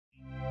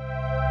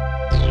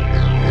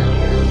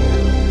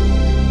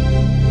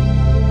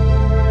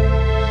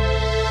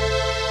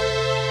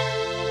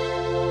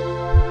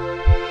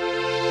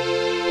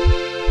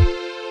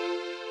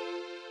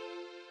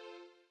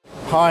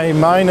Hi,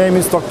 my name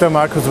is Dr.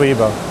 Markus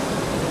Weber.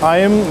 I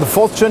am the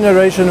fourth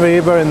generation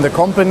Weber in the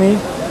company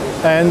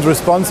and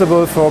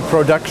responsible for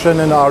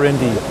production and R&D.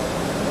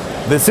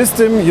 The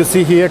system you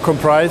see here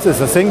comprises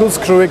a single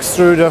screw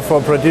extruder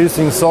for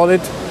producing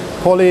solid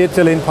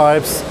polyethylene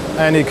pipes,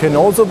 and it can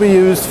also be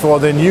used for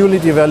the newly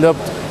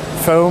developed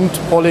foamed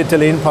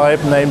polyethylene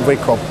pipe named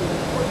Wicop.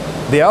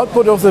 The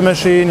output of the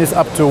machine is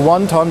up to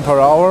 1 ton per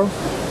hour,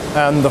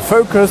 and the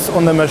focus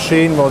on the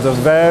machine was a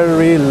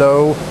very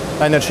low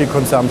energy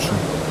consumption.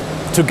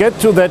 To get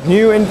to that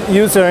new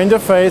user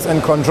interface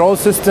and control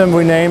system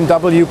we named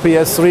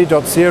WPS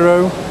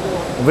 3.0,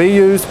 we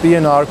use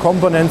B&R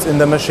components in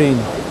the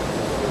machine.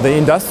 The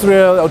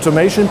industrial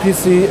automation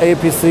PC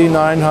APC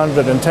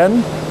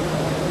 910,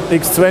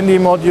 X20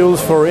 modules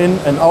for in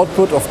and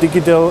output of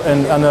digital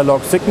and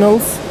analog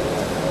signals,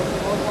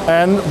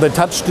 and the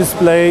touch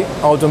display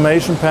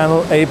automation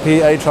panel AP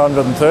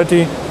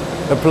 830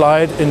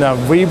 applied in a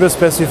Weber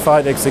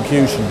specified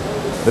execution.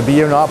 The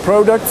B&R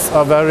products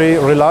are very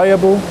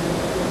reliable,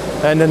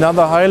 and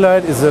another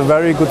highlight is a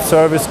very good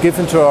service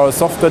given to our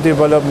software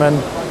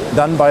development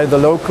done by the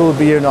local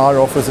B&R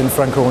office in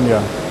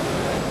Franconia.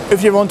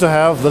 If you want to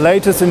have the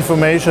latest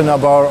information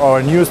about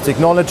our newest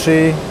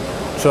technology,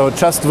 so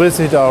just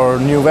visit our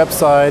new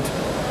website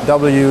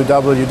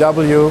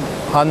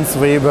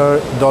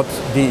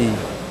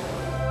www.hansweber.de.